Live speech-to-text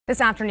This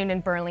afternoon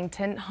in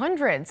Burlington,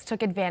 hundreds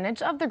took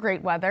advantage of the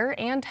great weather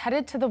and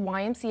headed to the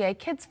YMCA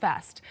Kids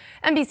Fest.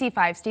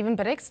 NBC5's Stephen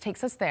Biddix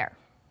takes us there.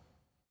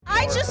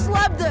 I just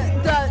love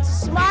the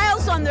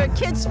smiles on their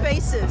kids'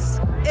 faces.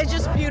 It's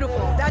just beautiful.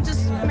 That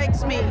just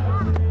makes me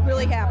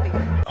really happy.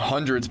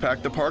 Hundreds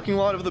packed the parking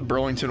lot of the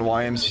Burlington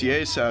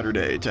YMCA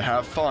Saturday to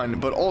have fun,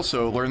 but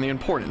also learn the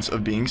importance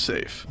of being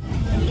safe.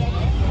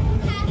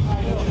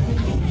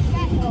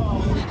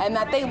 And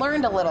that they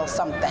learned a little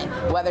something,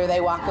 whether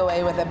they walk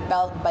away with a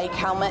bike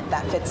helmet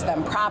that fits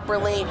them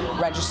properly,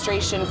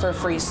 registration for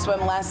free swim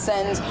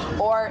lessons,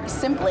 or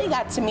simply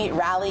got to meet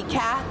Rally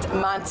Cat,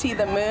 Monty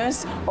the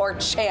Moose, or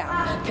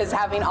Champ, because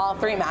having all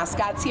three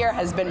mascots here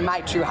has been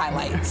my true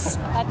highlights.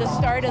 At the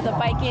start of the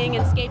biking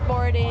and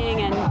skateboarding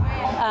and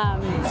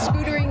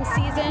scootering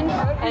season,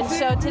 and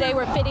so today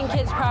we're fitting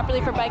kids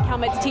properly for bike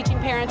helmets, teaching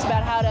parents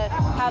about how to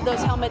have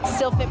those helmets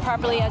still fit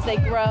properly as they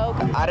grow.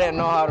 I didn't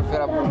know how to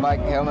fit up a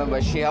bike helmet,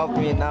 but she helped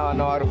me. Now I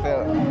know how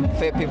to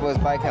fit people's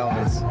bike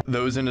helmets.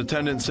 Those in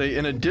attendance say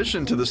in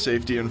addition to the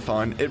safety and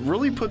fun, it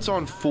really puts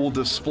on full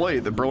display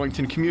the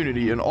Burlington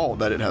community and all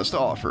that it has to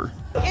offer.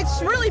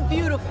 It's really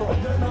beautiful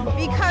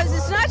because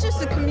it's not just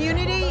the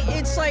community,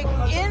 it's like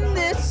in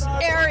this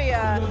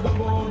area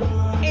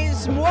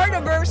is more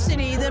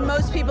diversity than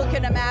most people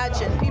can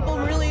imagine. People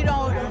really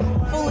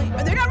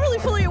they're not really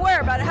fully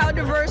aware about how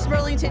diverse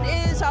Burlington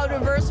is, how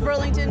diverse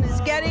Burlington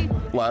is getting.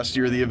 Last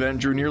year, the event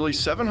drew nearly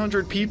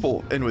 700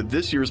 people, and with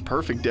this year's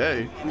perfect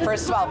day.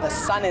 First of all, the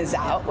sun is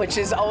out, which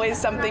is always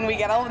something we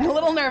get a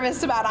little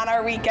nervous about on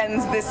our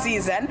weekends this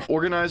season.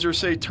 Organizers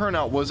say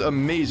turnout was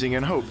amazing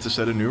and hope to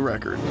set a new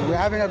record. We're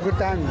having a good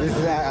time. This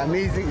is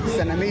amazing. It's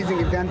an amazing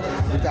event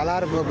with a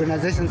lot of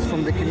organizations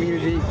from the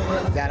community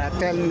that are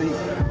telling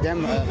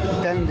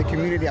the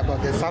community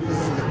about the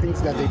services and the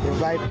things that they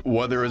provide.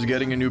 Whether it's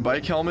getting a new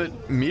bike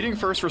helmet, meeting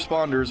first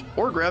responders,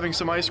 or grabbing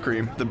some ice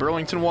cream, the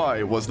Burlington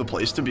Y was the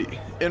place to be.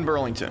 In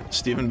Burlington,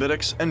 Stephen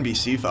Biddix,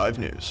 NBC5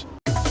 News.